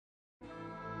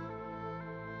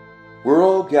We're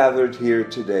all gathered here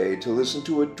today to listen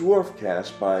to a dwarf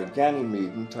cast by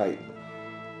Ganymede and Titan.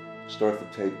 Start the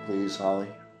tape, please, Holly.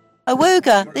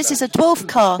 Awooga, this is a dwarf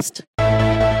cast.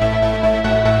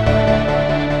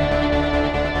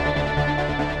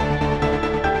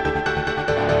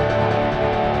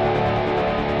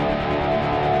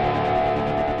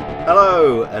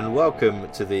 Hello and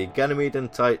welcome to the Ganymede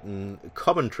and Titan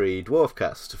commentary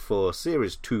dwarfcast for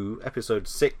Series 2, Episode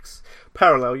 6,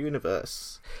 Parallel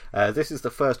Universe. This is the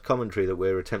first commentary that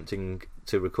we're attempting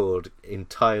to record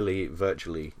entirely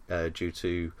virtually due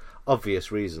to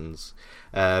obvious reasons.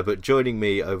 But joining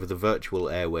me over the virtual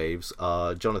airwaves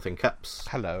are Jonathan Capps.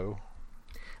 Hello.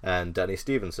 And Danny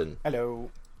Stevenson.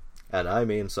 Hello. And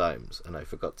I'm Ian Symes, and I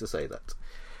forgot to say that.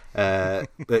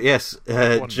 But yes,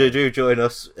 do join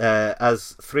us.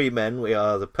 As three men, we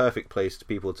are the perfect place to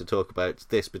people to talk about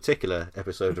this particular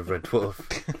episode of Red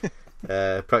Dwarf.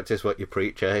 Practice what you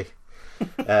preach, eh?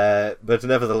 But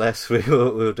nevertheless,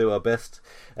 we'll do our best.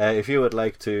 If you would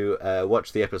like to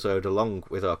watch the episode along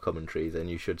with our commentary, then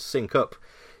you should sync up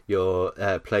your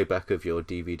playback of your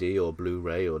DVD or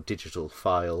Blu-ray or digital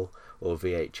file or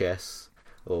VHS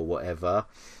or whatever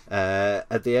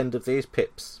at the end of these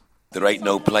pips. There ain't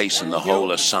no place in the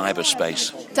whole of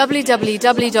cyberspace.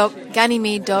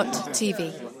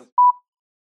 www.ganymede.tv.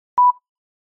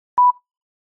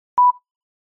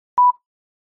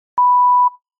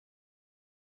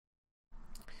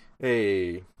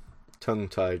 Hey,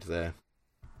 tongue-tied there.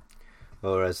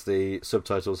 Or as the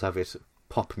subtitles have it,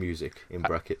 pop music in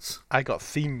brackets. I got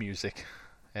theme music.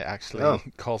 It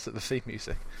actually calls it the theme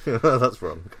music. Well, that's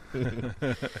wrong.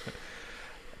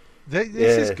 This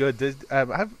is good.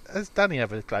 Has Danny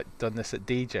ever done this at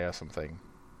DJ or something?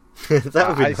 That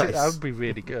would be nice. Think that would be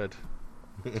really good.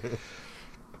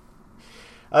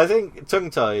 I think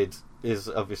tongue-tied is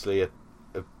obviously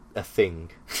a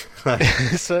thing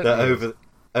that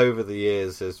over the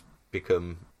years has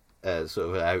become sort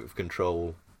of an out of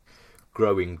control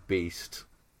growing beast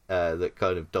that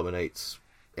kind of dominates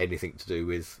anything to do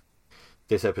with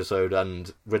this episode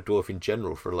and Red Dwarf in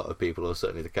general for a lot of people, or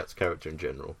certainly the cat's character in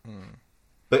general.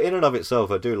 But in and of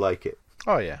itself, I do like it.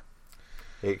 Oh yeah,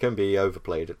 it can be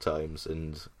overplayed at times,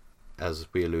 and as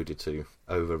we alluded to,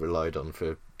 over relied on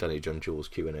for Danny John Jules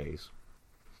Q&As.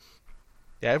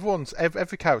 Yeah,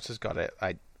 every character's got it.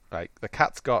 Like the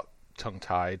cat's got tongue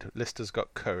tied, Lister's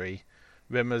got curry,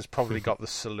 Rimmer's probably got the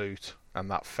salute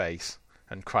and that face,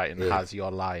 and Crichton has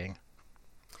 "you're lying."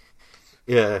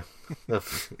 Yeah,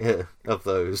 of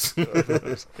those.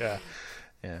 Yeah.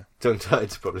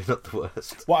 Tongue-tied's probably not the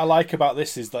worst. What I like about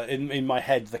this is that in my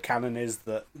head the canon is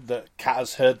that Cat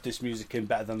has heard this music in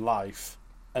Better Than Life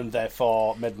and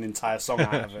therefore made an entire song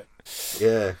out of it.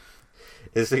 Yeah.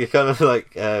 It's kind of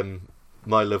like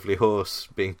My Lovely Horse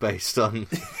being based on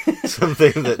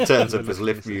something that turns up as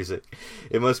lift music.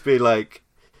 It must be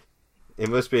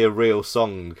a real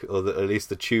song, or at least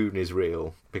the tune is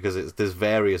real, because there's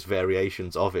various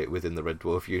variations of it within the Red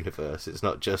Dwarf universe. It's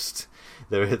not just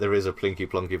there is a Plinky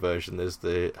Plonky version, there's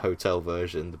the hotel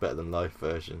version, the Better Than Life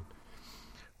version.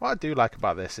 What I do like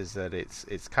about this is that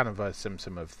it's kind of a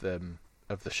symptom of the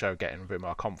show getting a bit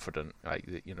more confident.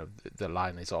 Like, you know, the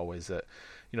line is always that,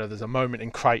 you know, there's a moment in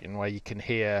Crichton where you can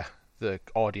hear the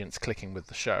audience clicking with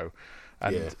the show,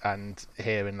 and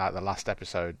here in like the last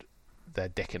episode, they're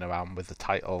dicking around with the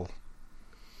title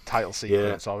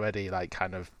sequence already. Like,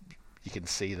 kind of, you can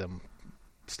see them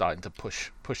starting to push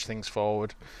things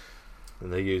forward,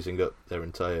 and they're using up their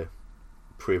entire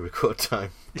pre-record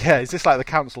time. Yeah, is this like the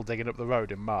council digging up the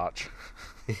road in March?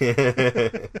 Yeah,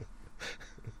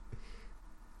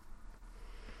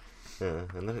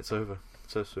 and then it's over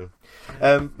so soon.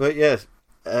 But yes.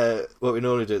 What we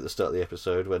normally do at the start of the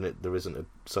episode, when there isn't a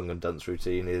song and dance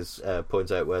routine, is point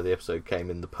out where the episode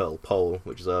came in the Pearl Poll,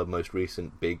 which is our most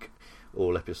recent big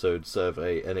all-episode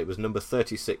survey, and it was number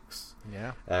 36.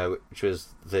 Yeah. Which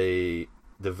was the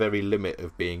very limit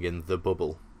of being in the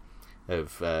bubble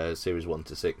of Series 1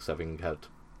 to 6, having had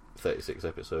 36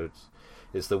 episodes.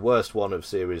 It's the worst one of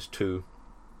Series 2,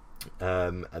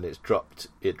 and it dropped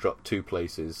 2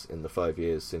 places in the 5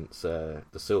 years since the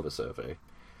Silver Survey.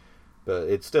 But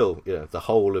it's still, you know, the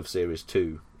whole of Series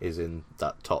 2 is in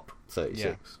that top 36.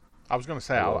 Yeah. I was going to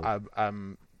say,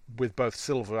 with both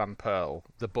Silver and Pearl,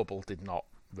 the bubble did not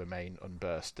remain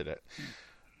unburst, did it?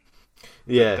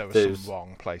 Yeah. There were some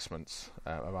wrong placements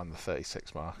around the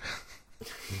 36 mark.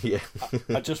 Yeah.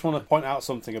 I just want to point out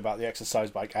something about the exercise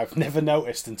bike I've never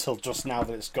noticed until just now,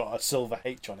 that it's got a silver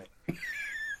H on it.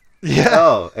 Yeah.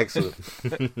 Oh, excellent.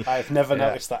 I've never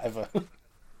noticed that ever.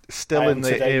 still in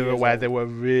the era where they were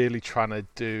really trying to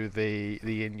do the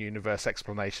in-universe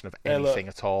explanation of anything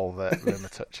at all that Rimmer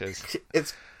touches.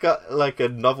 It's got like a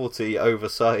novelty,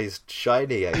 oversized,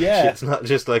 shiny H. Yeah. It's not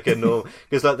just like a normal...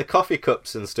 Because like the coffee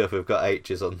cups and stuff have got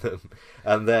H's on them,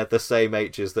 and they're the same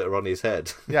H's that are on his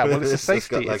head. Yeah, well, it's a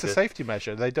safety. Like it's a safety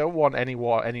measure. They don't want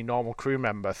any normal crew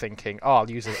member thinking, "Oh,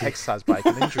 I'll use an exercise bike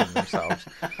and injuring themselves."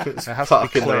 It's it has to be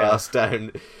parking their clear. ass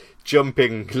down,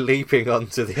 jumping, leaping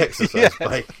onto the exercise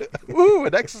bike. Ooh,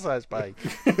 an exercise bike.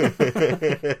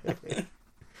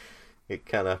 It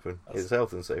can happen. His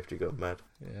health and safety got mad.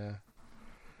 Yeah.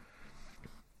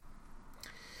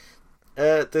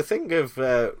 The thing of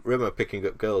Rimmer picking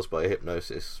up girls by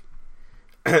hypnosis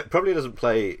probably doesn't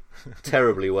play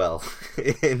terribly well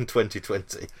in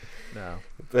 2020. No.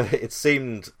 But it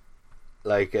seemed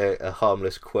like a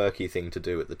harmless, quirky thing to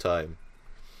do at the time.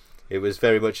 It was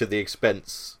very much at the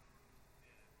expense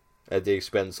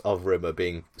of Rimmer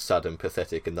being sad and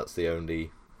pathetic, and that's the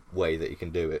only way that you can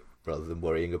do it, rather than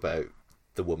worrying about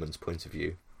the woman's point of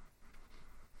view.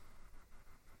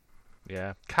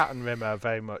 Yeah, Cat and Rimmer are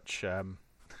very much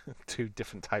two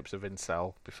different types of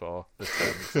incel before the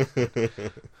terms.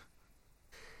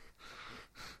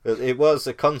 It was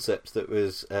a concept that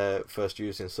was first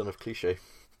used in Son of Cliché.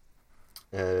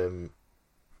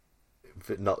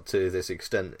 But not to this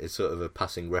extent. It's sort of a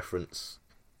passing reference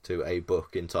to a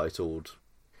book entitled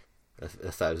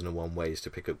 1001 Ways to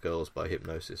Pick Up Girls by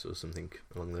Hypnosis or something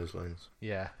along those lines.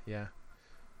 Yeah.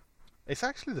 It's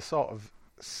actually the sort of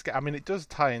skit. I mean, it does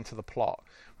tie into the plot,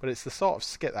 but it's the sort of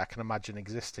skit that I can imagine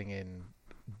existing in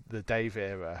the Dave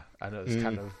era, and it was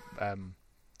kind of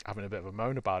having a bit of a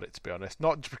moan about it, to be honest.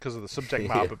 Not just because of the subject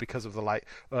matter, but because of the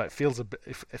it feels a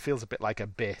bit like a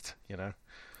bit, you know,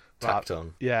 tacked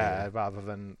on. Yeah, rather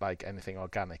than like anything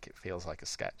organic, it feels like a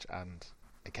sketch, and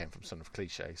it came from Son of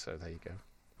Cliché, so there you go.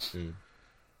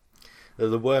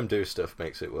 The worm do stuff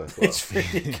makes it worthwhile. It's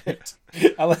really good.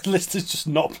 Alan Lister's just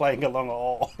not playing along at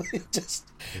all. Just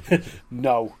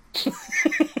no.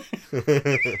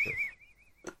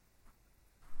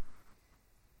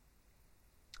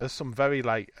 There's some very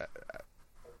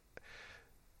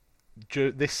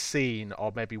this scene,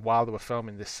 or maybe while they were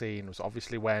filming this scene, was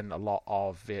obviously when a lot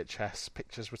of VHS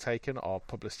pictures were taken, or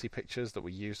publicity pictures that were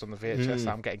used on the VHS.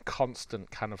 I'm getting constant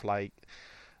kind of like,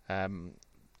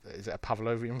 is it a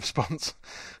Pavlovian response?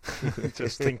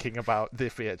 Just thinking about the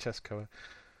VHS cover.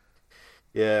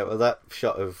 Yeah, well, that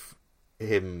shot of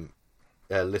him,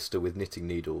 Lister with knitting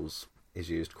needles,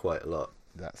 is used quite a lot.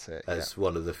 That's it. As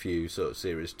one of the few sort of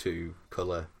Series 2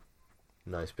 colour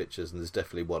nice pictures, and there's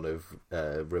definitely one of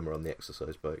Rimmer on the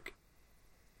exercise bike.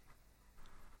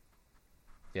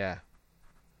 Yeah.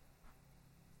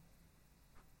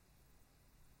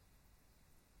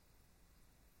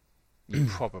 You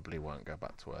probably won't go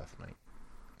back to Earth, mate.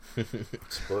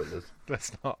 Spoilers.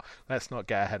 Let's not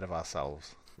get ahead of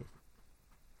ourselves.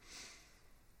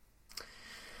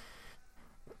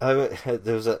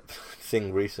 There was that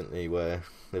thing recently where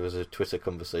there was a Twitter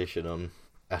conversation on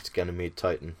 @Ganymede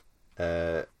Titan.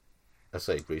 I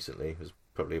say recently, it was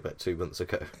probably about 2 months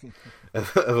ago,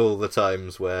 of all the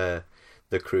times where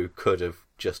the crew could have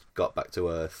just got back to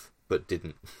Earth but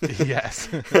didn't. Yes.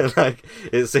 Like,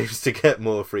 it seems to get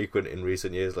more frequent in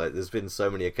recent years. Like, there's been so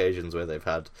many occasions where they've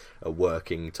had a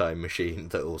working time machine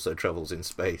that also travels in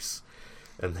space,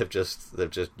 and they've just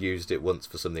used it once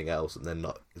for something else, and then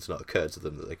it's not occurred to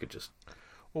them that they could just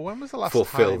when was the last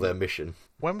fulfill time, their mission.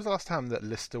 When was the last time that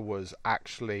Lister was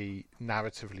actually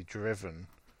narratively driven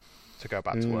to go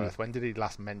back to Earth? When did he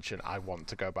last mention, I want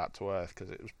to go back to Earth? Because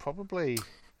it was probably...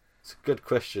 It's a good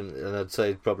question, and I'd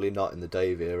say probably not in the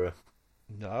Dave era.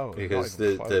 No, because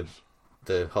the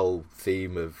whole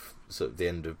theme of sort of the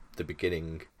end of the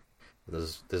beginning,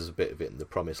 there's a bit of it in the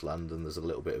Promised Land, and there's a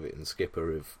little bit of it in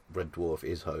Skipper of Red Dwarf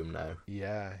is home now.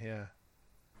 Yeah. And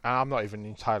I'm not even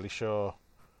entirely sure.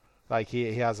 Like,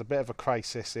 he has a bit of a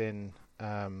crisis in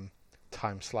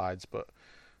Time Slides, but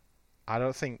I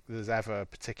don't think there's ever a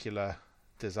particular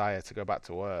desire to go back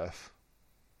to Earth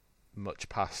much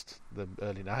past the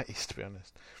early 90s, to be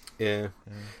honest. Yeah.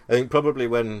 I think probably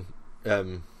when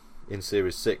in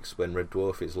Series 6, when Red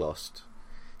Dwarf is lost,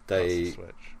 they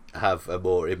have a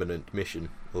more imminent mission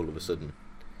all of a sudden,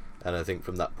 and I think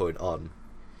from that point on,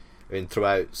 I mean,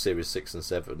 throughout Series 6 and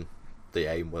 7 the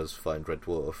aim was find Red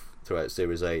Dwarf. Throughout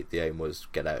Series 8 the aim was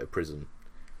get out of prison,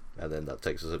 and then that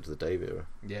takes us up to the Dave era.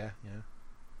 Yeah.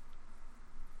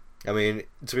 I mean,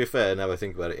 to be fair, now I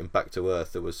think about it, in Back to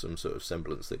Earth there was some sort of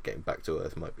semblance that getting back to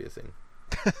Earth might be a thing.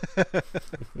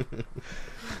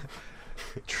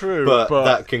 True, but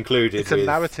that concluded it's with a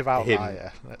narrative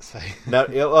outlier, him. let's say.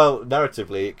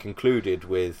 Narratively it concluded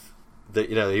with that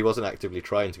he wasn't actively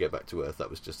trying to get back to Earth. That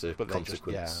was just a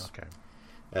consequence. Okay.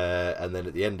 And then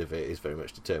at the end of it, he's very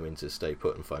much determined to stay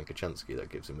put and find Kachansky. That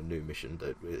gives him a new mission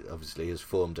that obviously has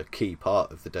formed a key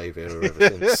part of the Dave era ever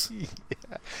since.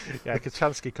 yeah,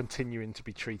 Kachansky continuing to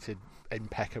be treated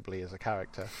impeccably as a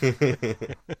character.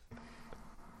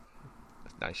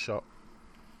 Nice shot.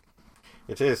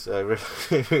 It is.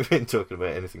 We've been talking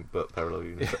about anything but parallel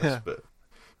universe, but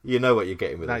you know what you're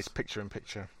getting with nice this.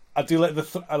 picture-in-picture. I do like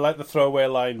the throwaway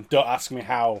line. Don't ask me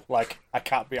how. Like, I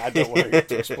don't want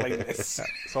to explain this.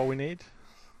 That's all we need.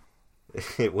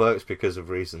 It works because of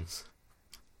reasons.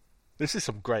 This is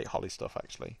some great Holly stuff,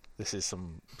 actually. This is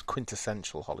some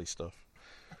quintessential Holly stuff.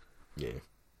 Yeah.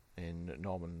 In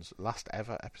Norman's last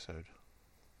ever episode.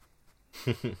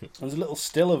 There's a little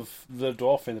still of the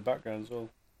dwarf in the background as well.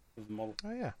 Of the model.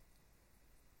 Oh, yeah.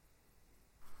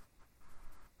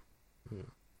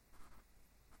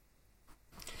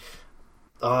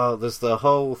 Oh, there's the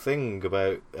whole thing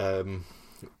about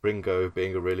Ringo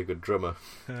being a really good drummer.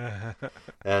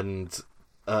 And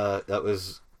that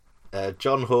was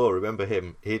John Hoare, remember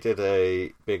him? He did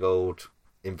a big old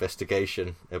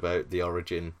investigation about the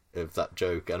origin of that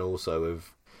joke and also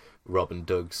of Rob and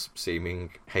Doug's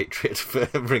seeming hatred for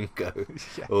Ringo,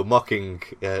 or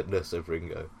mockingness of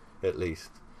Ringo, at least.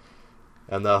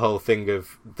 And the whole thing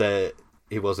of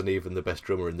he wasn't even the best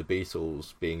drummer in the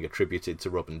Beatles being attributed to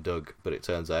Rob and Doug, but it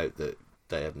turns out that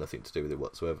they had nothing to do with it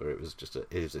whatsoever. It was just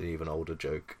it was an even older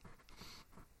joke.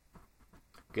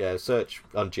 Yeah, search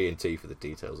on G&T for the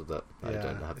details of that. Yeah, I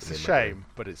don't have it's them a in my shame, brain.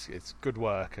 but it's good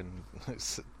work and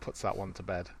it puts that one to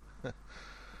bed.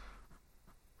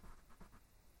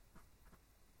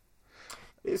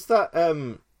 Is that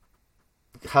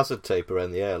hazard tape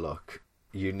around the airlock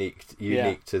unique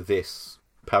to this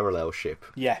parallel ship?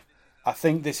 Yeah, I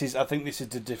think this is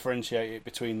to differentiate it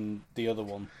between the other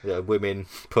one. Yeah, women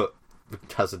put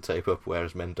hazard tape up,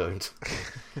 whereas men don't.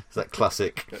 It's that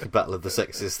classic battle of the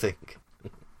sexes thing.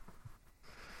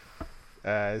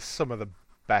 Some of the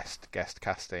best guest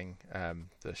casting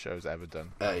the show's ever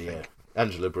done. Yeah,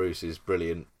 Angela Bruce is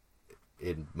brilliant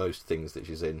in most things that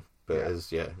she's in, but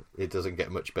it doesn't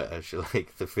get much better. She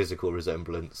the physical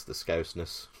resemblance, the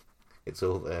scouseness, it's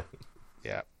all there.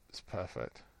 Yeah, it's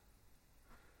perfect.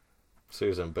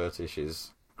 Susan Burtish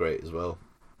is great as well.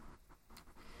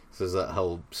 So there's that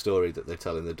whole story that they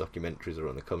tell in the documentaries or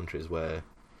on the commentaries where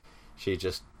she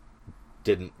just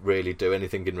didn't really do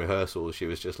anything in rehearsal. She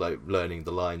was just learning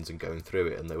the lines and going through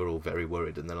it, and they were all very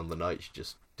worried. And then on the night, she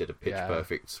just did a pitch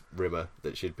perfect rimmer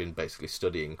that she'd been basically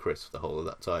studying Chris the whole of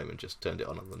that time and just turned it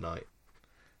on the night.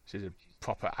 She's a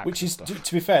proper actor. Which is,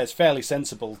 to be fair, it's fairly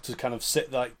sensible to kind of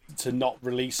to not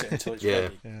release it until it's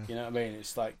ready. Yeah. You know what I mean?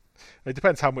 It's like, it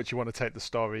depends how much you want to take the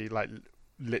story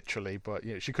literally, but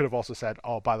she could have also said,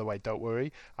 "Oh, by the way, don't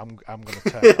worry, I'm going to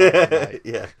turn it on tonight."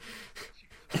 Yeah.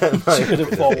 She could have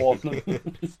forewarned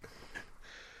them.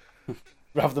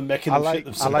 Rather than making them shit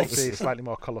themselves. I like the slightly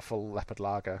more colourful leopard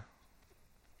lager.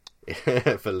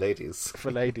 For ladies. For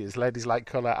ladies. Ladies like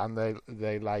colour, and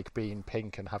they like being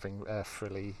pink and having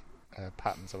frilly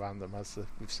patterns around them, as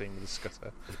we've seen with the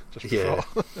Scudder just before.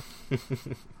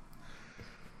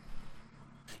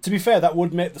 To be fair, that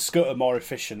would make the Scudder more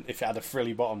efficient if it had a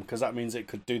frilly bottom, because that means it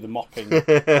could do the mopping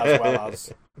as well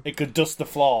as it could dust the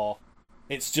floor.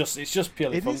 It's just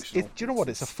purely functional. Do you know what?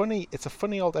 It's a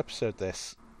funny old episode.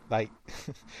 This,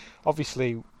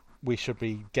 obviously, we should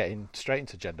be getting straight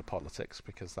into gender politics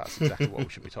because that's exactly what we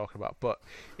should be talking about. But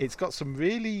it's got some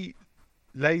really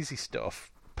lazy stuff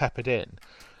peppered in.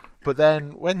 But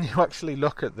then when you actually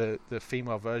look at the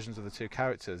female versions of the two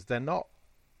characters, they're not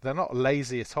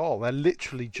lazy at all. They're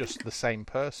literally just the same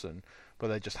person, but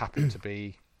they just happen to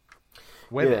be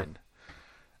women.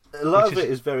 Yeah. A lot of it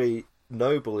is very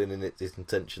noble in its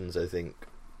intentions, I think,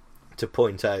 to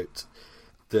point out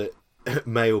that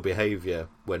male behaviour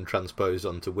when transposed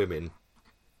onto women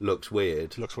looks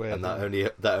weird. And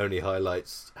that only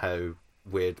highlights how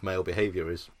weird male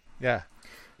behaviour is. Yeah.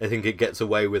 I think it gets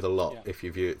away with a lot if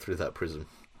you view it through that prism.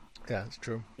 Yeah, it's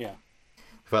true. Yeah.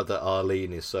 The fact that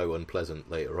Arlene is so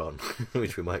unpleasant later on,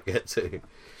 which we might get to,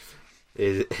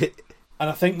 and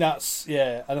I think that's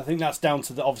down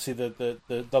to obviously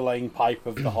the laying pipe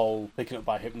of the whole picking up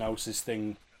by hypnosis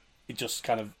thing. It just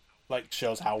kind of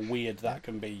shows how weird that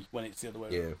can be when it's the other way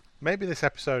around. Yeah. Maybe this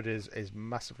episode is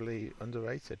massively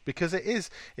underrated because it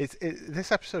is.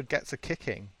 This episode gets a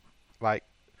kicking,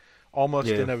 almost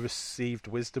in a received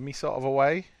wisdom-y sort of a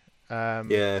way.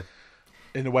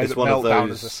 In a way that Meltdown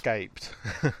has escaped.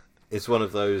 It's one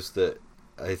of those that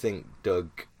I think Doug,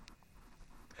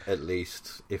 at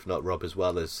least, if not Rob as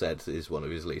well, has said is one of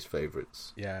his least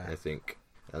favourites. Yeah. I think.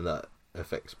 And that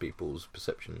affects people's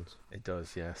perceptions. It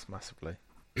does, yes, massively.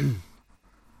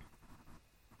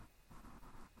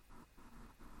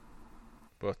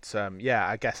 But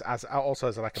I guess as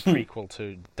like a prequel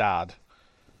to Dad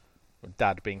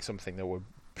being something that we're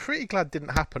pretty glad didn't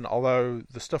happen, although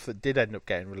the stuff that did end up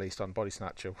getting released on Body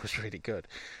Snatcher was really good.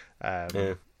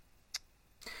 Yeah,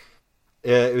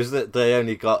 it was that they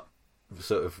only got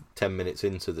sort of 10 minutes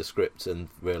into the script and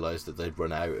realised that they'd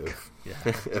run out of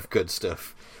of good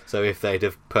stuff. So if they'd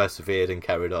have persevered and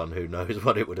carried on, who knows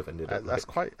what it would have ended up That's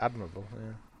like. quite admirable,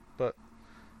 yeah. But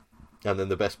And then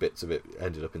the best bits of it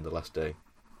ended up in the last day.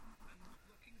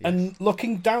 And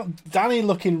looking down, Danny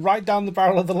looking right down the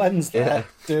barrel of the lens there,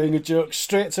 doing a joke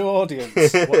straight to audience.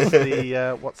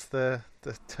 What's the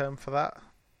term for that?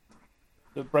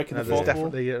 Breaking the there's fourth wall?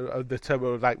 definitely the term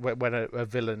of, like when a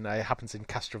villain happens in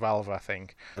Castrovalva, I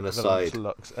think. An The villain aside. just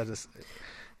looks at us.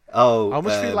 Oh, I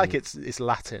almost feel like it's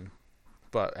Latin,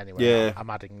 but anyway, Yeah.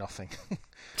 I'm adding nothing.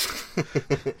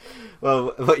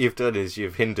 Well, what you've done is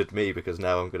you've hindered me because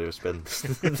now I'm going to spend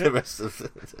the rest of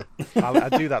the I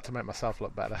do that to make myself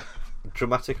look better.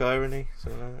 dramatic irony.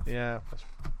 Something like that. Yeah.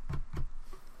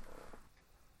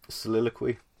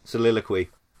 Soliloquy.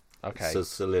 Okay. So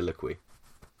soliloquy.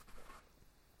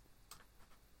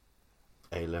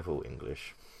 A-level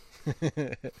English.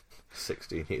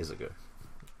 16 years ago.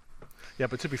 Yeah,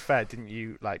 but to be fair, didn't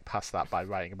you like pass that by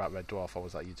writing about Red Dwarf, or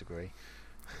was that your degree?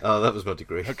 Oh, that was my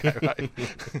degree. Okay, right.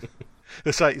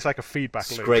 It's like a feedback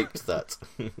loop. Scraped that.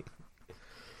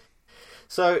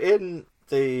 So in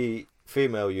the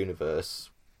female universe,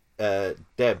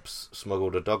 Debs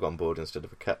smuggled a dog on board instead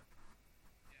of a cat.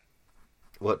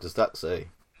 What does that say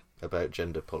about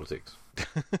gender politics?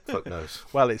 Fuck knows.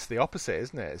 Well, it's the opposite,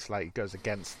 isn't it? It's like it goes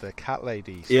against the cat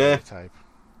lady Yeah. stereotype.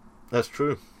 That's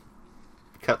true.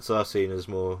 Cats are seen as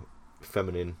more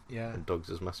feminine Yeah. and dogs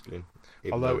as masculine.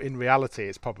 Even Although though- in reality,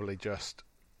 it's probably just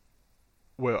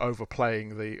we're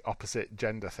overplaying the opposite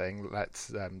gender thing.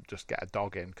 Let's just get a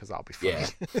dog in because that'll be funny.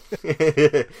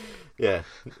 Yeah. Yeah,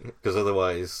 because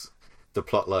otherwise the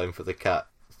plot line for the cats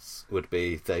would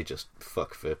be they just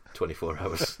fuck for 24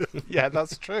 hours. Yeah,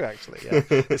 that's true, actually. Yeah,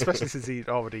 especially since he'd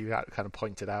already kind of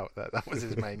pointed out that was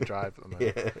his main drive at the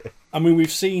moment. Yeah. I mean,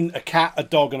 we've seen a cat, a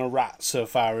dog, and a rat so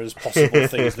far as possible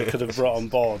things they could have brought on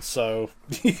board. So,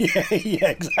 yeah,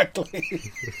 exactly.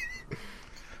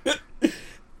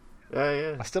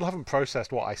 Yeah. I still haven't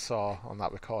processed what I saw on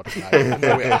that recording. I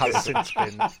know it has since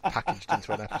been packaged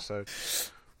into an episode.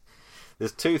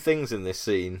 There's two things in this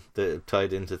scene that are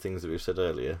tied into things that we've said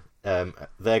earlier.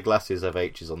 Their glasses have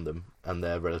H's on them, and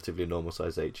they're relatively normal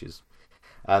size H's.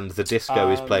 And the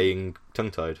disco is playing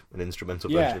Tongue-Tied, an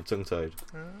instrumental version of Tongue-Tied.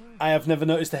 I have never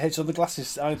noticed the H on the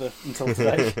glasses either until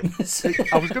today.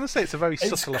 I was going to say it's a very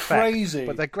subtle crazy. effect,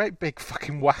 but they're great big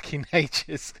fucking whacking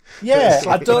H's. Yeah,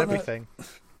 I don't know. Everything.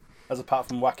 As apart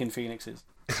from whacking phoenixes.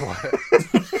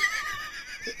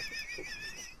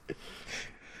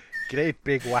 Great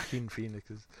big whacking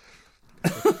phoenixes.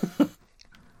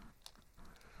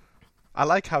 I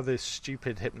like how this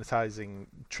stupid hypnotizing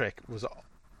trick was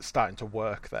starting to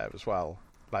work there as well.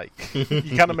 Like, you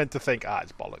kind of meant to think,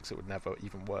 it's bollocks, it would never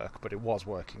even work, but it was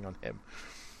working on him.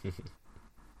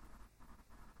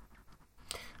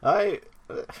 I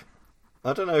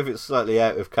don't know if it's slightly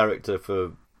out of character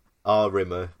for our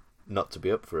Rimmer not to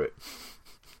be up for it.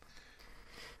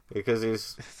 Because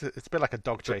It's a bit like a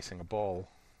dog chasing a ball.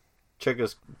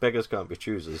 beggars can't be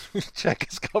choosers.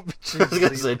 Checkers can't be I was going to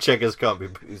choosers. say checkers can't be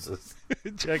boozers.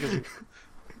 Checkers.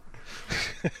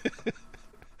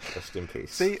 Rest in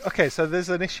peace. See, okay, so there's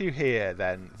an issue here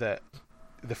then that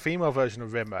the female version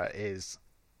of Rimmer is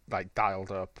like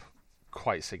dialed up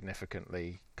quite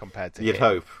significantly compared to You'd him.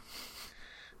 hope.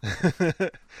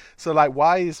 So like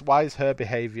why is her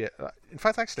behaviour in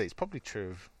fact actually it's probably true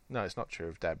of no, it's not true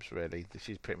of Debs really.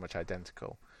 She's pretty much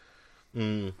identical.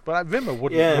 Mm. But like, Rimmer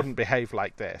wouldn't behave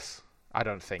like this. I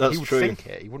don't think. That's He would true. think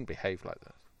it, he wouldn't behave like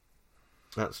this.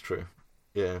 That's true.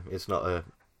 Yeah, it's not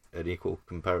an equal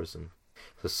comparison.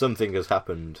 So something has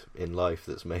happened in life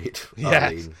that's made Yes.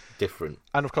 Arlene different.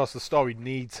 And of course the story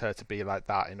needs her to be like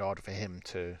that in order for him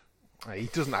to he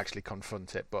doesn't actually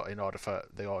confront it, but in order for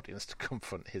the audience to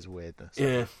confront his weirdness.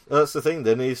 Yeah, that's the thing.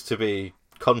 There needs to be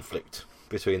conflict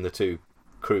between the two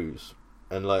crews,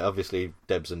 and like obviously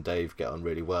Debs and Dave get on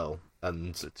really well,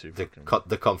 and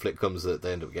the conflict comes that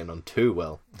they end up getting on too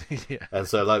well. Yeah. And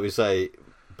so, like we say,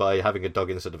 by having a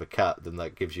dog instead of a cat, then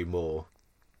that gives you more.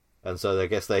 And so I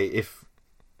guess if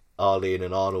Arlene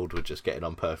and Arnold were just getting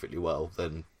on perfectly well,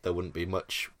 then there wouldn't be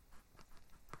much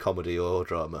comedy or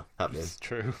drama happening. It's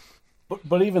true.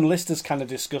 But even Lister's kind of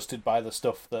disgusted by the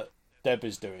stuff that Deb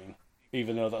is doing.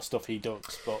 even though that's stuff he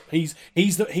does. But he's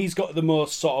got the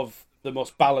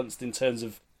most balanced in terms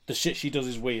of the shit she does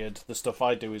is weird, the stuff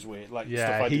I do is weird. Like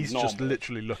stuff I do is normal. He's just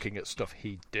literally looking at stuff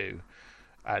he'd do.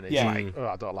 And it's like,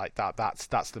 I don't like that.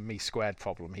 That's the me squared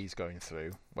problem he's going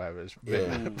through. Whereas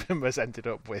Rimmer's ended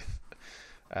up with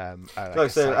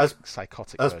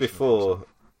psychotic. As before,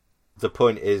 the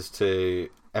point is to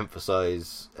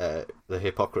emphasise the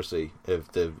hypocrisy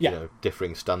of the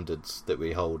differing standards that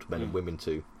we hold men and women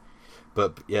to.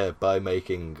 But by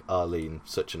making Arlene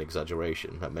such an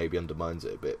exaggeration, that maybe undermines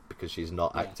it a bit because she's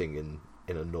not acting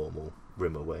in a normal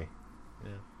Rimmer way. Yeah.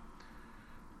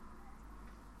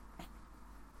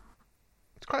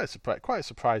 It's quite a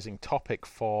surprising topic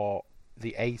for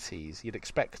the 80s. You'd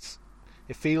expect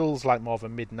it feels like more of a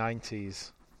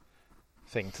mid-90s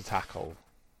thing to tackle.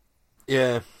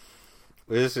 Yeah,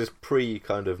 this is pre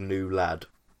kind of New Lad.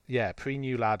 Yeah, pre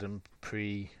New Lad and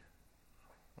pre.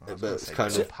 But it's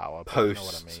kind of power, post. You know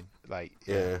what I mean?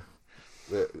 Like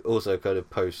But also kind of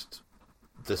post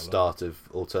the start of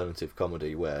alternative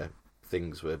comedy, where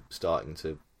things were starting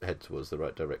to head towards the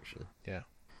right direction. Yeah.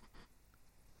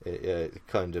 It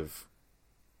kind of.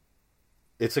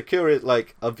 It's a curious,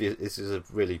 like, obvious. This is a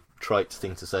really trite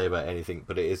thing to say about anything,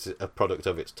 but it is a product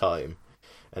of its time,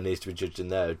 and needs to be judged in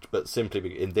there. But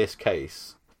simply in this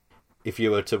case, if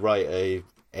you were to write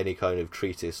any kind of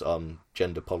treatise on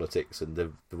gender politics and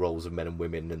the roles of men and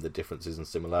women and the differences and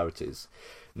similarities,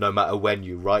 no matter when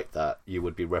you write that, you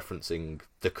would be referencing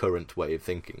the current way of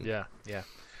thinking. Yeah, yeah.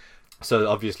 So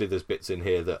obviously, there's bits in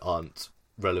here that aren't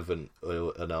relevant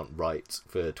and aren't right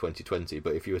for 2020,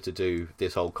 but if you were to do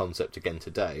this whole concept again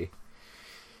today,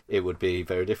 it would be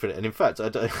very different. And in fact,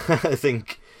 I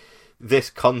think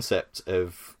this concept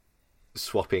of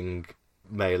swapping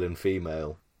male and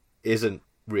female isn't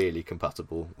really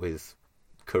compatible with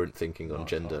current thinking on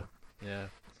gender. Yeah.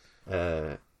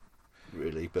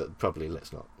 Really, but probably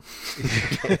let's not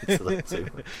get into that too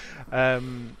much.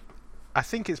 I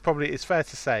think it's fair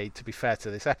to say, to be fair to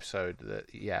this episode, that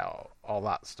all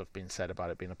that stuff being said about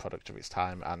it being a product of its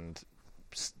time, and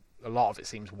a lot of it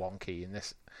seems wonky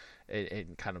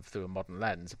in kind of through a modern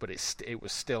lens, but it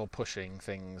was still pushing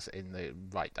things in the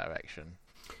right direction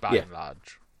by and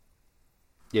large.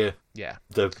 Yeah. Yeah.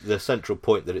 The central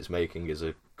point that it's making is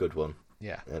a good one.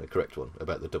 Yeah. And a correct one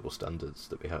about the double standards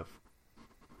that we have.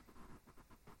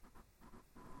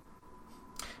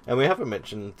 And we haven't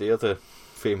mentioned the other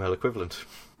female equivalent.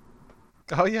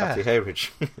 Oh yeah, Hattie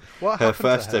Hayridge. What her happened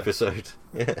first to her? episode.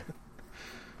 Yeah.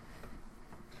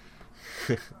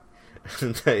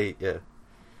 And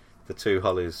the two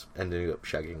Hollies ending up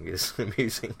shagging is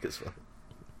amusing as well.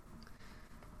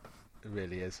 It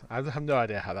really is. I have no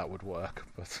idea how that would work,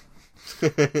 but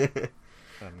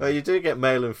well, you do get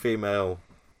male and female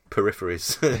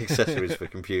peripheries, accessories for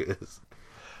computers,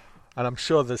 and I'm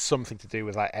sure there's something to do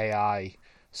with like AI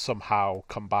somehow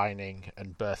combining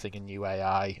and birthing a new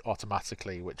AI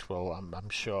automatically, which will, I'm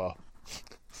sure.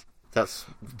 That's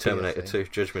Terminator 2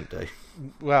 Judgment Day.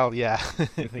 Well, yeah,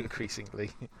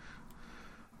 increasingly.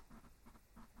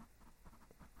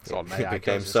 It's all It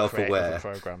became self-aware.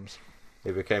 Programs.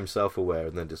 It became self-aware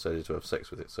and then decided to have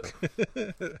sex with itself.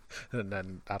 And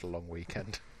then had a long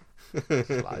weekend.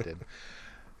 Slide in.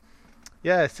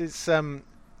 Yes, it's so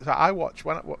I watch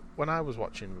when I was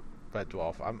watching Red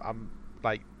Dwarf. I'm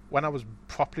like, when I was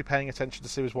properly paying attention to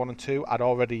series 1 and 2, I'd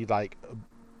already like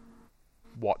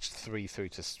watched 3 through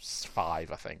to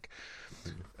 5, I think.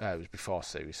 It was before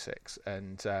series 6,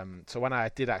 and so when I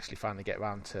did actually finally get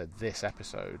around to this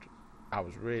episode, I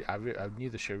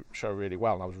knew the show really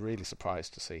well, and I was really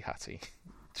surprised to see Hattie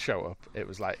show up. It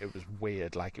was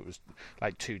weird, like it was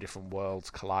like two different worlds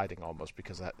colliding almost,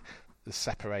 because the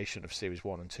separation of series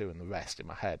 1 and 2 and the rest in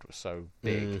my head was so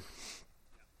big.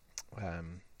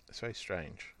 It's very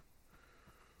strange.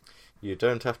 You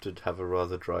don't have to have a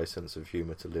rather dry sense of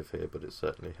humour to live here, but it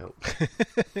certainly helps.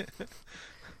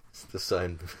 It's the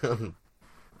sign on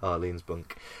Arlene's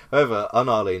bunk. However, on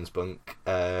Arlene's bunk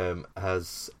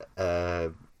has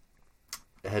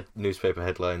newspaper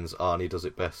headlines: Arnie does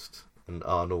it best, and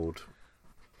Arnold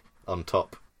on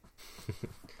top.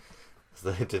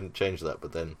 So they didn't change that,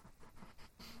 but then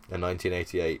a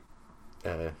 1988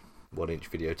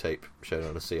 1-inch videotape shown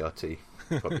on a CRT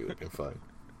probably would have been fine.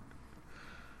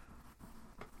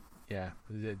 Yeah,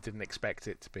 didn't expect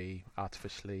it to be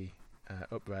artificially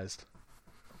up-resed.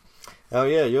 Oh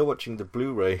yeah, you're watching the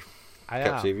Blu-ray.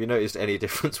 Captain, have you noticed any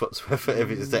difference whatsoever?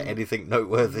 Is there anything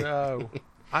noteworthy? No.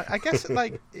 I guess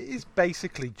like it is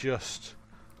basically just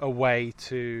a way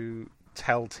to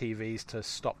tell TVs to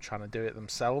stop trying to do it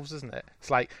themselves, isn't it? It's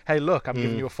like, hey, look, I'm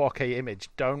giving you a 4K image.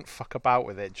 Don't fuck about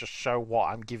with it. Just show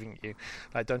what I'm giving you.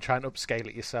 Like, don't try and upscale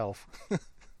it yourself.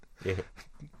 Yeah.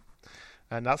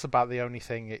 And that's about the only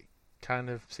thing it kind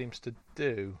of seems to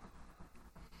do.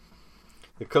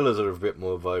 The colours are a bit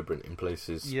more vibrant in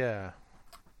places. Yeah.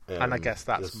 And I guess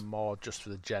that's more just for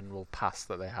the general pass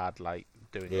that they had, like,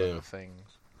 doing other things.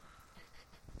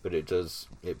 But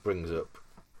it brings up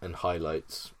and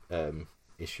highlights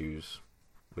issues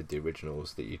with the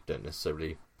originals that you don't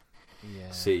necessarily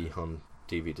see on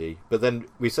DVD. But then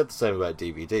we said the same about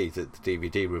DVD, that the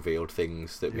DVD revealed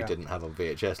things that we didn't have on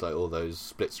VHS, like all those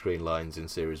split screen lines in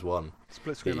Series 1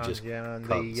 split screen that you lines, just and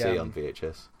can't see on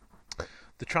VHS.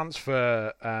 The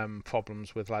transfer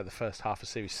problems with like the first half of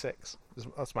Series 6,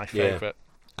 that's my favourite.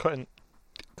 Cutting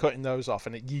those off,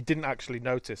 and you didn't actually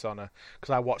notice because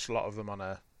I watched a lot of them on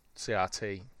a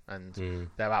CRT, and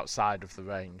they're outside of the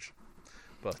range.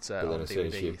 But on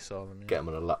DVD, you saw them. Get them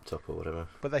on a laptop or whatever.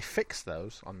 But they fixed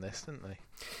those on this, didn't they?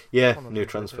 Yeah, new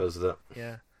transfers of that.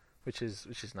 Yeah, which is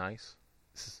nice.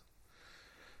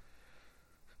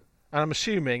 And I'm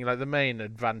assuming like the main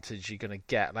advantage you're going to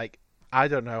get, like, I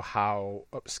don't know how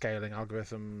upscaling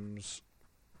algorithms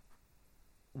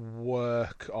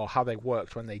work or how they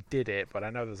worked when they did it, but I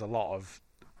know there's a lot of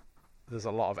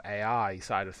AI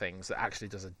side of things that actually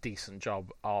does a decent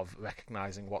job of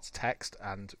recognizing what's text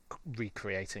and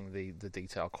recreating the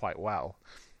detail quite well.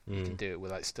 You can do it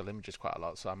with like still images quite a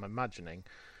lot, so I'm imagining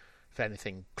if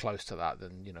anything close to that,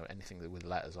 then anything that with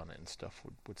letters on it and stuff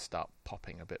would start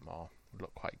popping a bit more, would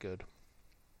look quite good.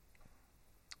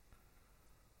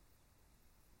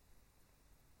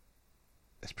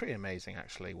 It's pretty amazing,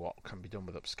 actually, what can be done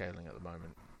with upscaling at the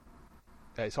moment.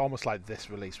 It's almost like this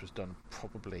release was done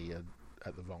probably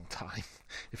at the wrong time.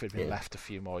 If it had been left a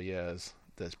few more years,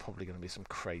 there's probably going to be some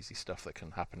crazy stuff that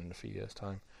can happen in a few years'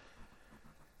 time.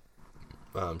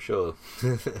 Well, I'm sure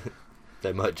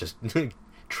they might just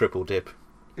triple dip.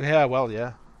 Yeah, well,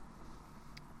 yeah.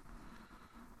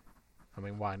 I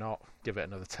mean, why not? Give it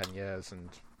another 10 years and,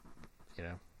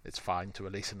 it's fine to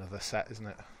release another set, isn't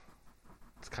it?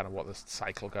 It's kind of what the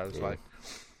cycle goes like.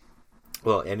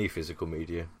 Well, any physical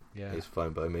media is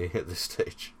fine by me at this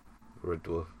stage. Red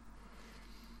Dwarf.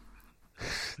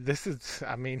 This is,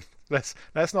 I mean, let's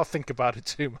not think about it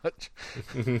too much.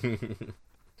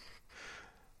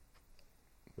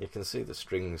 You can see the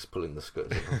strings pulling the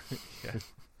skirt. Yeah.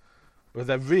 Well,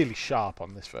 they're really sharp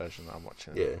on this version that I'm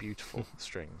watching. They're beautiful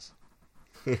strings.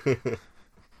 I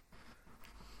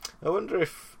wonder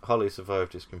if Holly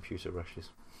survived his computer rushes.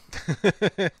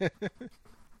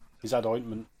 He's had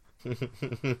ointment.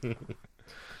 Little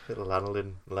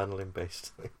lanolin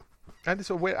based. And it's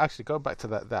a weird, actually, going back to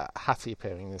that Hattie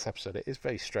appearing in this episode, it is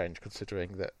very strange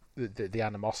considering that the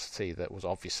animosity that was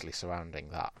obviously surrounding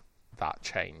that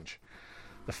change.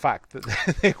 The fact that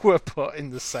they were put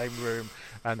in the same room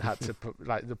and had to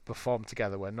perform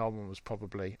together, where Norman was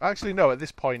probably at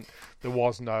this point there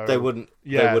was no. They wouldn't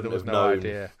have known.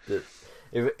 Idea.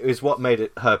 It was what made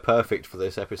her perfect for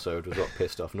this episode. Was what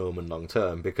pissed off Norman long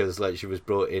term, because like she was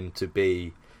brought in to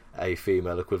be a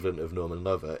female equivalent of Norman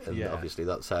Lovett, and obviously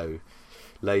that's how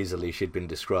lazily she'd been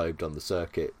described on the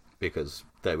circuit, because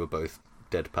they were both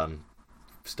deadpan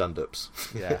stand-ups,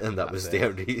 and that was the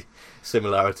only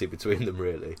similarity between them,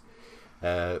 really.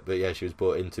 But yeah, she was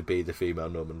brought in to be the female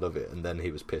Norman Lovett, and then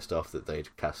he was pissed off that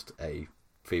they'd cast a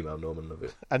female Norman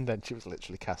Lovett. And then she was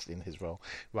literally cast in his role.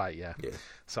 Right, yeah.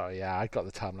 Sorry, I got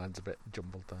the timelines a bit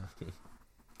jumbled there.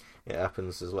 It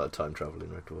happens. There's a lot of time travel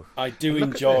in Red Dwarf. I do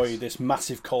enjoy this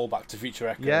massive callback to Future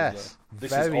Echoes. Yes,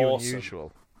 this very is awesome.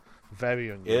 unusual. Very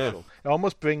unusual. It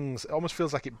almost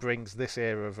feels like it brings this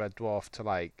era of Red Dwarf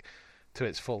to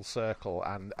its full circle,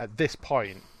 and at this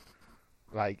point,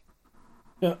 the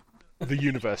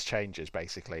universe changes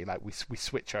basically. Like we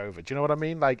switch over. Do you know what I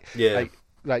mean? Like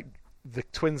the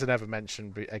twins are never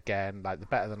mentioned again. Like the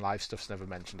Better Than Life stuff's never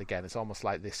mentioned again. It's almost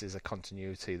like this is a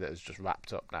continuity that is just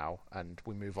wrapped up now, and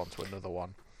we move on to another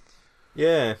one.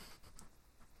 Yeah.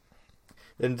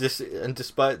 And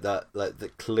despite that,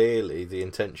 that clearly the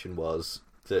intention was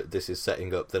that this is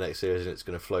setting up the next series and it's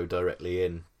going to flow directly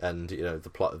in, and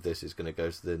the plot of this is going to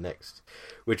go to the next,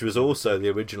 which was also the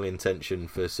original intention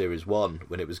for Series 1,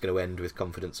 when it was going to end with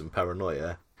Confidence and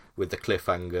Paranoia, with the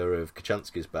cliffhanger of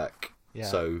Kachansky's back. Yeah.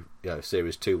 So,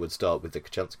 Series 2 would start with the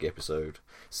Kachansky episode.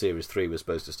 Series 3 was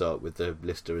supposed to start with the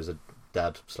Lister as a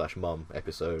dad/mom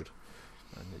episode.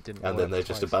 And it didn't and work then they twice.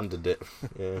 just abandoned it.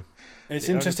 Yeah. It's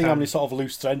interesting how many sort of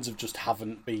loose threads have just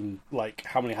haven't been,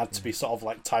 how many had to be sort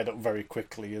of tied up very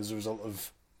quickly as a result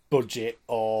of budget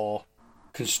or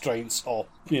constraints or,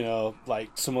 like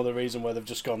some other reason where they've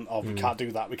just gone, we can't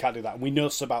do that. And we know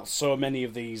about so many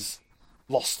of these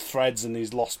lost threads and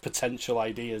these lost potential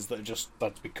ideas that are just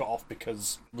had to be cut off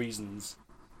because reasons.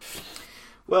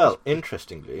 Well,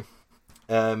 interestingly,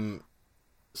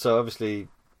 so obviously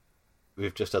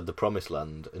we've just had The Promised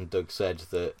Land, and Doug said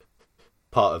that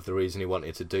part of the reason he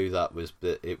wanted to do that was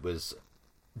that it was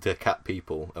the cat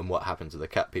people, and what happened to the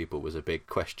cat people was a big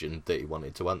question that he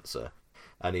wanted to answer.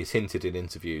 And he's hinted in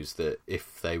interviews that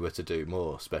if they were to do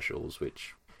more specials,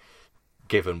 which,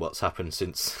 given what's happened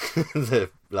since the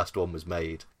last one was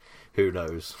made, who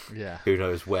knows? Yeah. Who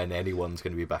knows when anyone's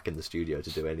going to be back in the studio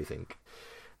to do anything.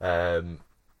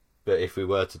 But if we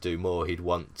were to do more, he'd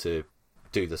want to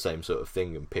do the same sort of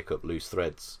thing and pick up loose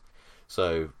threads.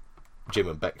 So Jim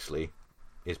and Bexley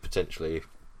is potentially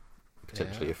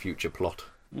a future plot.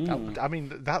 I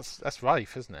mean, that's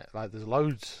rife, isn't it? Like, there's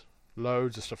loads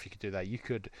of stuff you could do there. You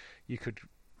could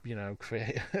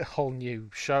create a whole new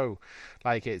show.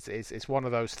 Like, it's one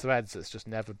of those threads that's just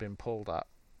never been pulled at.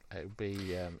 It would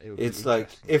be. It's like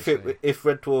if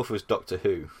Red Dwarf was Doctor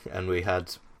Who and we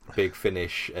had Big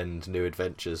Finish and New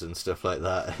Adventures and stuff like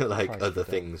that, like other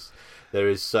things. There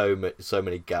is so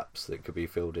many gaps that could be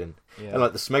filled in. Yeah. And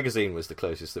like the Smegazine was the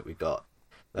closest that we got.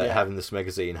 Having the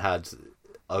Smegazine had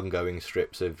ongoing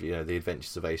strips of The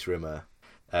Adventures of Ace Rimmer,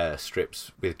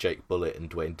 strips with Jake Bullitt and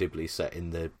Dwayne Dibley set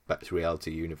in the Back to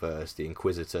Reality universe, the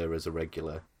Inquisitor as a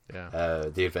regular,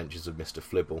 the Adventures of Mr.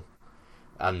 Flibble,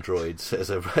 androids as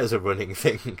a running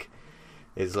thing.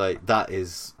 It's like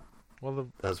that's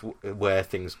where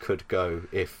things could go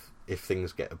if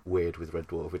things get weird with Red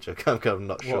Dwarf, which I'm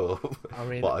not sure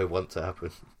what I want to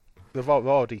happen. They've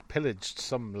already pillaged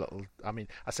some little... I mean,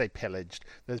 I say pillaged.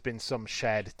 There's been some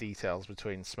shared details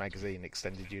between Smegazine,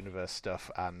 Extended Universe stuff,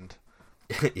 and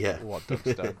what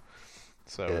Doug's done.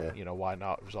 So, why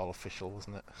not? It was all official,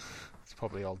 wasn't it? It's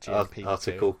probably all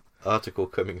GMP. Article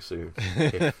coming soon.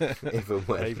 if and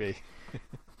when. Maybe.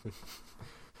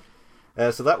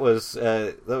 So that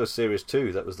was Series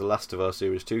 2. That was the last of our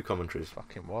Series 2 commentaries.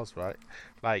 Fucking was, right?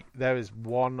 Like, there is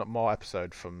one more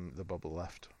episode from The Bubble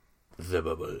left. The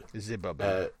Bubble.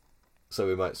 So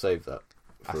we might save that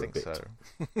for a bit. I think so.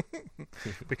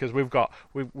 Because we've got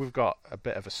a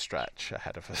bit of a stretch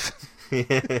ahead of us.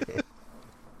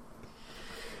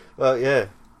 Well, yeah.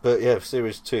 But yeah,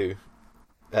 Series 2,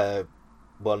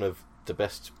 one of the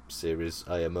best series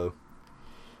IMO.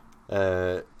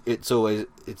 It's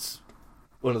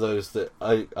one of those that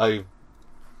I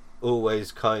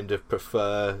always kind of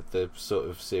prefer the sort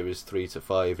of Series 3 to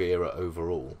 5 era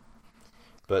overall.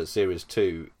 But Series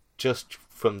 2, just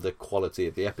from the quality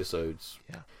of the episodes,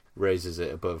 raises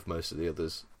it above most of the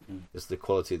others. It's the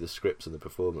quality of the scripts and the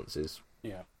performances.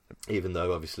 Yeah. Even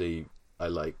though, obviously, I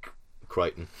like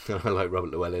Crichton, and I like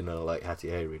Robert Llewellyn, and I like Hattie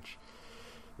Hayridge.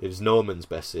 It was Norman's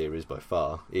best series by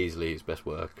far. Easily his best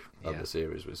work on the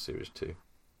series was Series 2.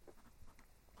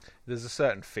 There's a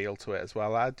certain feel to it as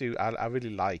well. I really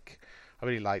like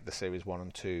the Series 1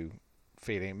 and 2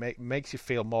 feeling. It makes you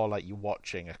feel more like you're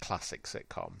watching a classic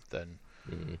sitcom than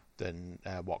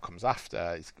what comes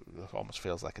after. It almost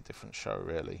feels like a different show,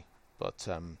 really. But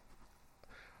it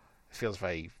feels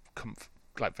very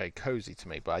cozy to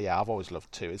me. But yeah, I've always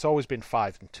loved 2. It's always been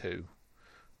 5 and 2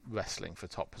 wrestling for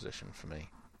top position for me.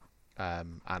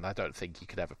 And I don't think you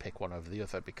could ever pick one over the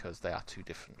other because they are two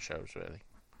different shows, really.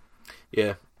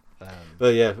 Yeah.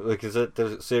 But yeah, because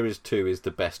Series 2 is the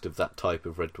best of that type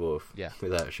of Red Dwarf,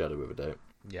 without a shadow of a doubt.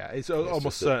 Yeah, it's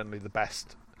almost certainly the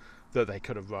best that they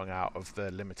could have wrung out of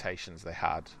the limitations they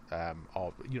had,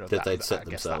 or they'd set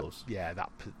themselves.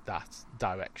 That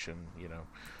direction,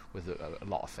 with a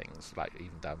lot of things, like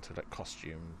even down to like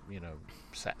costume,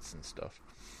 sets and stuff.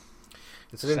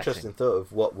 It's an interesting thought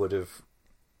of what would have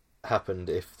happened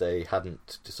if they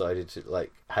hadn't decided to,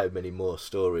 like, how many more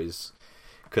stories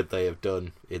could they have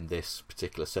done in this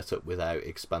particular setup without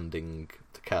expanding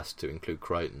the cast to include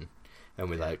Crichton, and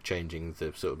without changing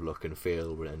the sort of look and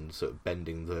feel and sort of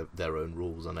bending their own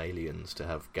rules on aliens to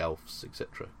have Galfs,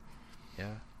 etc.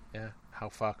 Yeah. How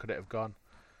far could it have gone?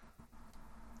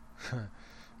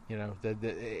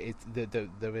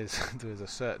 There is a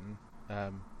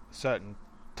certain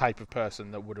type of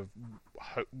person that would have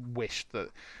wished that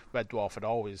Red Dwarf had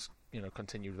always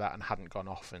continued that and hadn't gone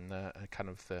off in the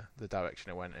direction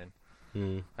it went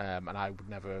in. And I would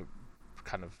never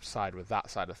kind of side with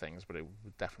that side of things, but it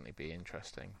would definitely be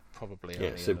interesting.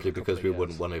 Probably simply because we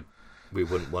wouldn't want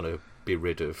to be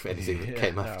rid of anything that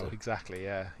came after. No, exactly.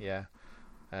 Yeah.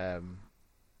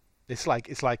 It's like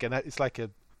a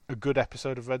good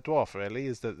episode of Red Dwarf, really,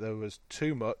 is that there was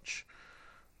too much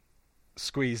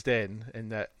squeezed in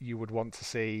that you would want to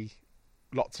see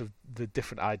lots of the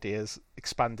different ideas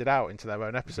expanded out into their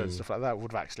own episodes, stuff like that.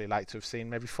 Would have actually liked to have seen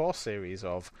maybe 4 series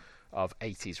of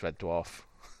 80s Red Dwarf.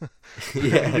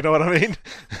 Yeah. You know what I mean?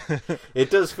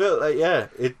 It does feel like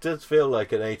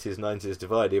an 80s 90s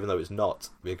divide, even though it's not,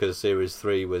 because series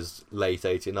 3 was late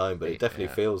 89, but it definitely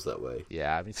feels that way.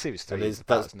 Yeah, I mean series 3 and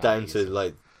that's down to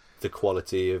like the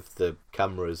quality of the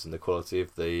cameras and the quality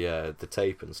of the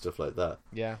tape and stuff like that.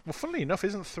 Yeah. Well, funnily enough,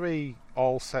 isn't 3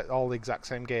 all the exact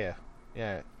same gear?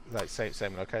 Yeah, like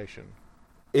same location.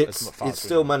 It's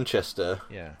still Manchester.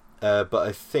 Yeah. But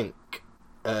I think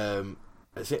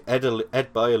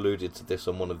Ed Bye alluded to this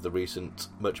on one of the recent,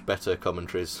 much better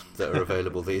commentaries that are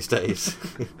available these days,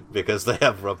 because they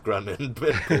have Rob Grant and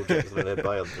Paul Jackson and Ed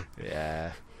Bye on them.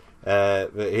 Yeah.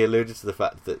 But he alluded to the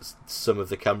fact that some of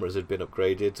the cameras had been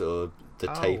upgraded, or the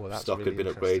tape stock really had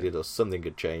been upgraded, or something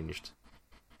had changed.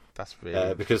 That's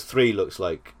really because 3 looks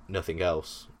like nothing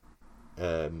else.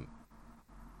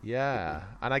 Yeah,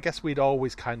 and I guess we'd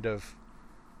always kind of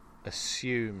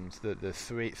assumed that the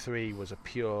 3 was a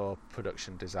pure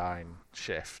production design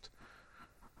shift,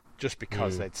 just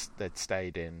because they'd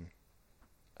stayed in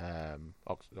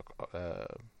Oxford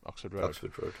Road.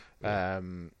 Yeah.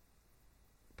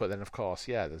 But then, of course,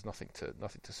 there's nothing to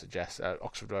suggest.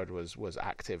 Oxford Road was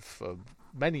active for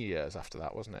many years after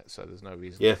that, wasn't it? So there's no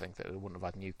reason to think that it wouldn't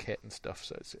have had new kit and stuff.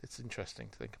 So it's interesting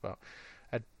to think about.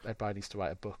 Ed Bye needs to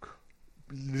write a book,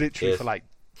 literally for like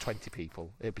 20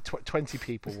 people. It'd be 20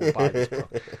 people will buy this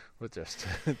book. We'll just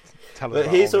tell them.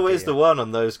 But he's always the one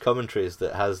on those commentaries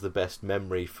that has the best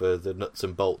memory for the nuts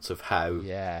and bolts of how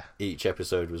each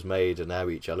episode was made and how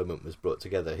each element was brought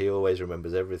together. He always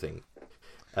remembers everything.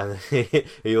 And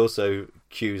he also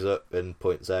cues up and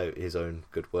points out his own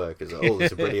good work. He's like,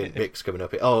 there's a brilliant mix coming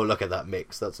up here. Oh, look at that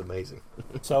mix. That's amazing.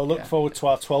 So look forward to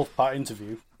our 12-part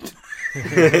interview.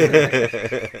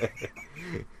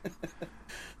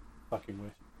 Fucking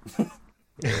wish.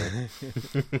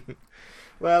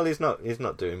 Well, he's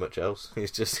not doing much else. He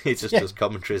just does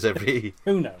commentaries every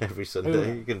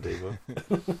Sunday. You can do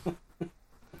one.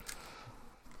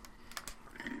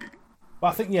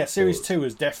 Well, I think series 2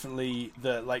 is definitely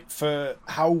for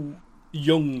how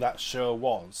young that show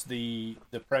was. The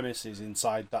premises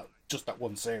inside that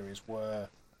one series were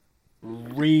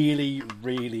really,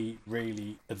 really,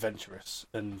 really adventurous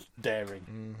and daring.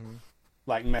 Mm-hmm.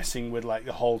 Like messing with like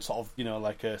the whole sort of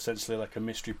essentially like a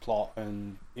mystery plot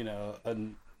and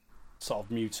and sort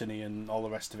of mutiny and all the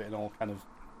rest of it, and all kind of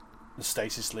the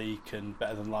Stasis Leak and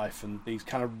Better Than Life and these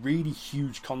kind of really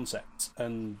huge concepts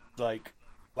and like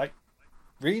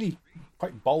really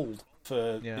quite bold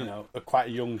for quite a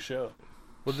young show.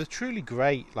 Well, the truly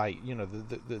great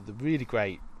the really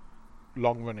great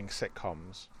long running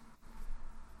sitcoms.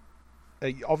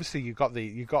 Obviously, you got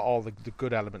all the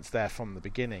good elements there from the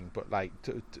beginning, but like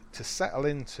to settle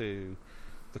into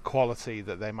the quality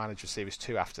that they managed with series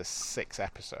 2 after 6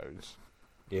 episodes,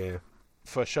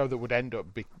 for a show that would end up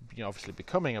obviously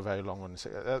becoming a very long running,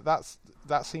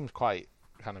 that seems quite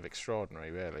kind of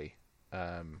extraordinary, really.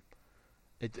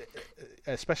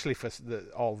 Especially for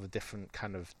all the different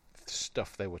kind of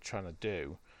stuff they were trying to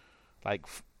do, like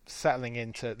settling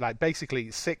into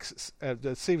basically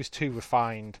the series 2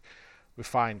 refined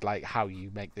like how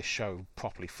you make this show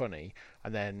properly funny,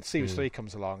 and then series 3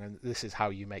 comes along and this is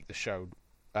how you make the show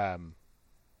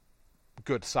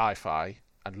good sci-fi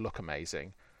and look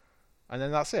amazing, and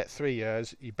then that's it. 3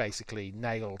 years, you basically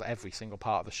nailed every single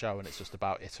part of the show, and it's just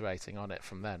about iterating on it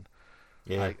from then.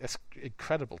 It's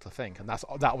incredible to think, and that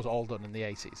was all done in the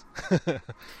 80s. It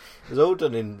was all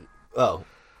done in, well,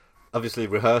 obviously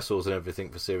rehearsals and everything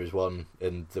for series 1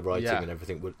 and the writing and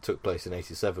everything took place in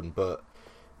 87, but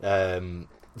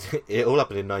it all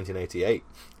happened in 1988.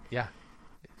 Yeah.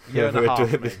 Year and a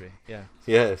half, maybe. Yeah.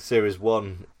 Yeah, series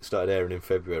 1 started airing in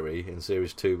February, and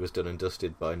series 2 was done and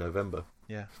dusted by November.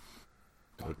 Yeah.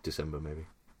 Or December, maybe.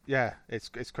 Yeah, it's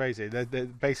crazy. They're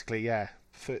basically,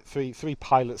 three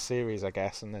pilot series, I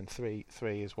guess, and then three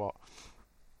is what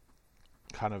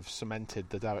kind of cemented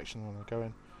the direction they were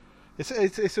going. It's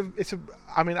a.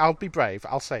 I mean, I'll be brave.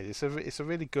 I'll say it's a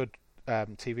really good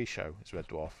TV show. It's Red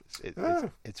Dwarf.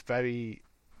 It's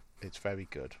very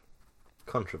good.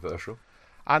 Controversial.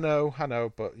 I know,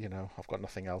 but I've got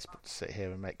nothing else but to sit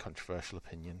here and make controversial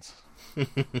opinions.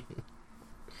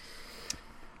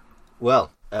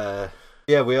 Well,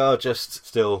 we are just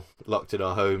still locked in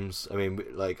our homes. I mean,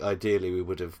 ideally we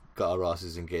would have got our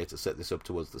asses in gear to set this up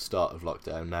towards the start of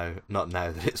lockdown. Not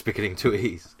now that it's beginning to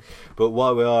ease. But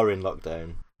while we are in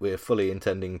lockdown, we're fully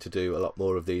intending to do a lot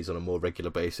more of these on a more regular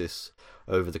basis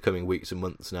over the coming weeks and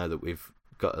months, now that we've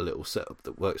got a little setup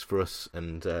that works for us,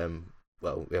 and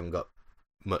we haven't got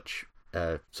much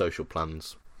social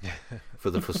plans for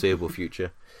the foreseeable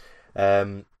future.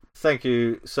 Thank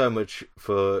you so much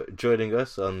for joining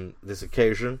us on this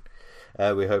occasion.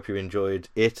 We hope you enjoyed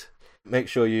it. Make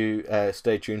sure you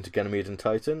stay tuned to Ganymede and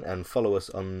Titan and follow us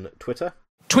on Twitter.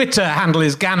 Twitter handle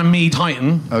is Ganymede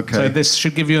Titan. Okay. So this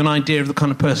should give you an idea of the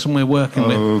kind of person we're working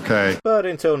with. Okay. But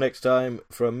until next time,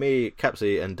 from me,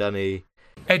 Capsy, and Danny...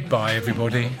 Ed bye,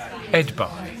 everybody. Ed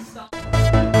bye.